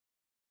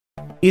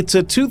It's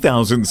a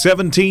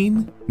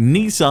 2017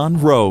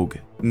 Nissan Rogue.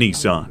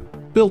 Nissan,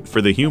 built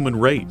for the human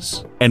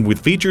race. And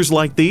with features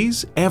like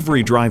these,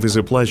 every drive is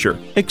a pleasure.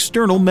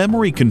 External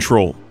memory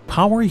control,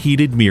 power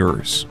heated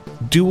mirrors,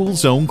 dual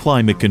zone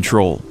climate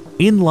control,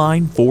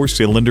 inline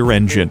 4-cylinder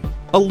engine,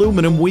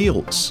 aluminum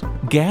wheels,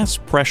 gas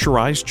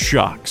pressurized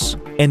shocks,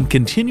 and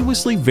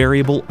continuously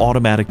variable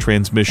automatic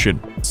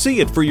transmission. See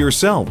it for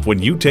yourself when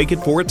you take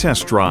it for a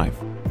test drive.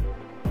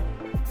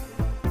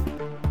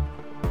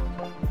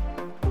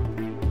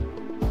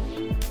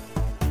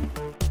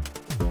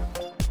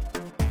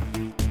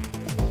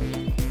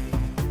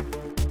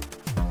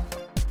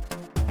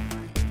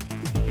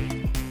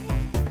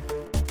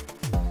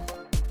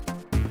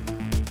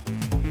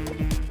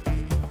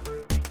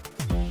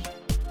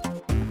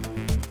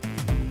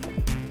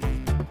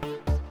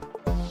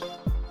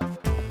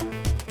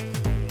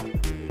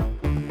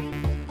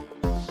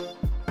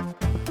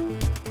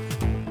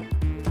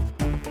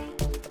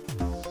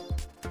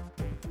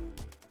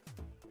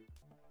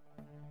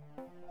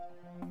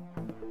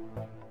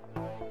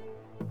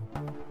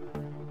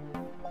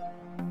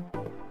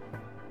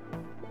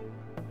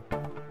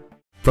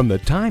 From the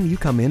time you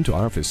come into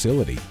our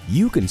facility,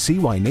 you can see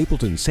why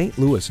Napleton St.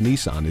 Louis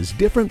Nissan is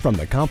different from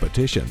the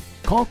competition.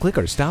 Call, click,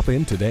 or stop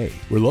in today.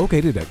 We're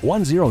located at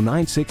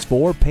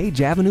 10964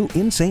 Page Avenue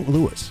in St.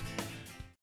 Louis.